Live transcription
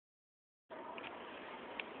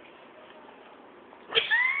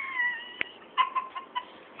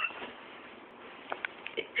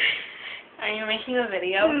you're making a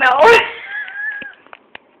video? No.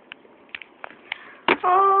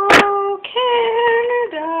 Oh,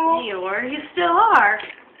 Canada. You still are.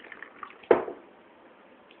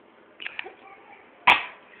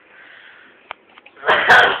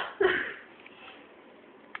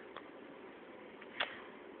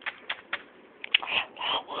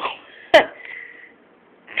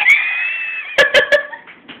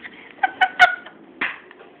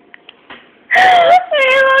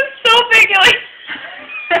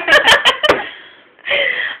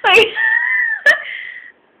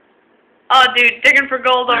 Oh, dude, digging for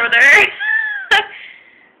gold over there.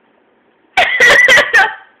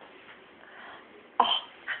 Oh.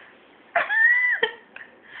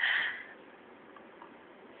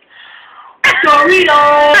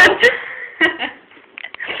 Doritos!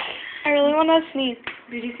 I really want to sneeze.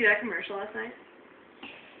 Did you see that commercial last night?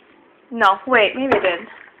 No, wait, maybe I did.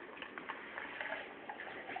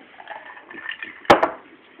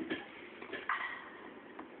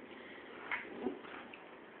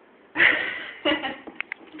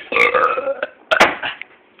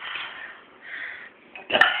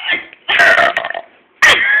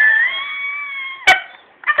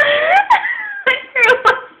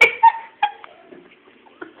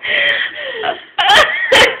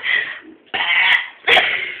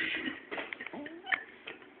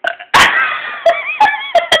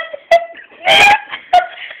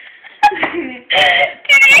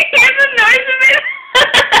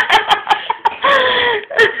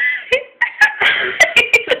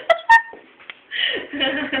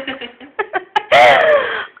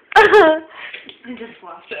 I just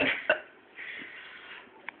lost it.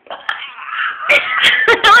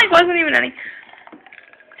 Like, wasn't even any.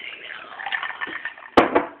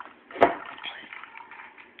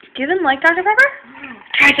 Do you even like Dr. Pepper?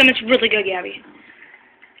 Try some, it's really good, Gabby.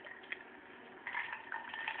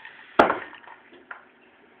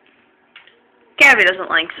 Gabby doesn't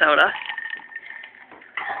like soda.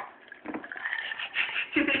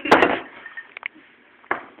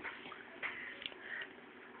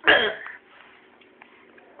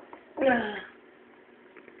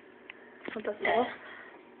 What the hell?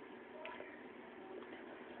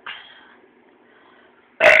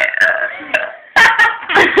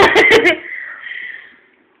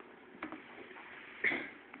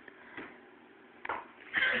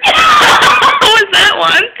 What was that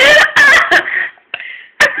one?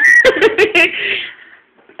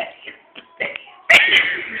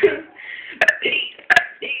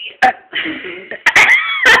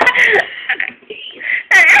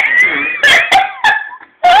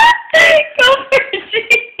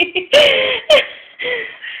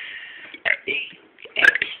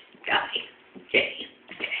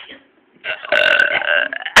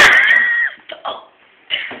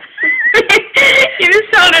 You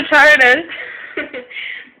sound retarded.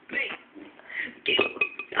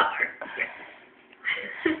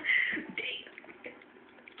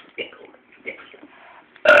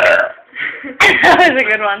 That was a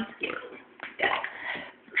good one.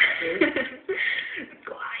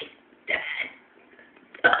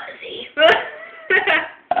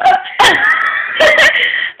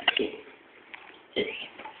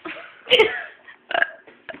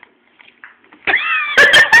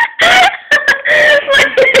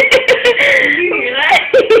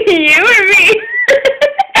 You or me?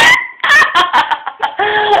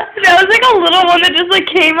 That was like a little one that just like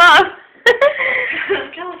came up.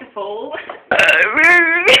 It's kind of like a fold.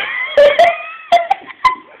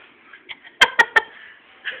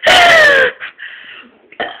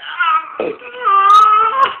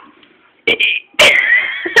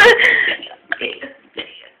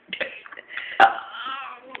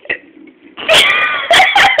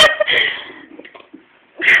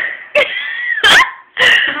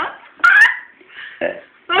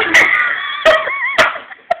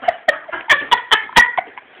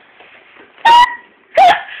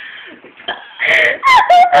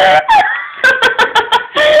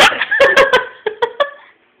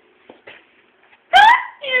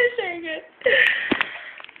 You're saying it.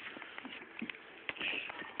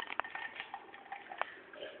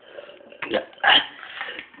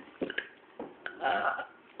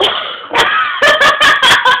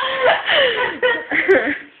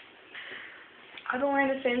 I've been wearing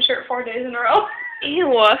the same shirt 4 days in a row.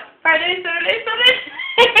 Ew. Friday, Saturday, Sunday.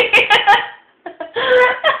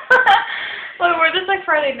 Well, we're just like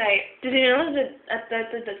Friday night. Did you know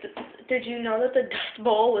did you know that the Dust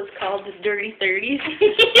Bowl was called the Dirty 30s?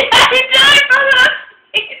 Yeah, I know. I found that on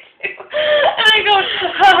YouTube. And I go,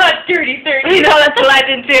 haha, Dirty 30s. You know, that's a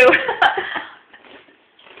legend too.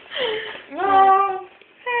 Oh,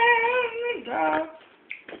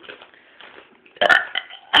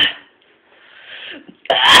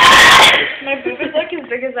 My boob is like as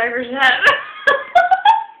big as Ivor's head.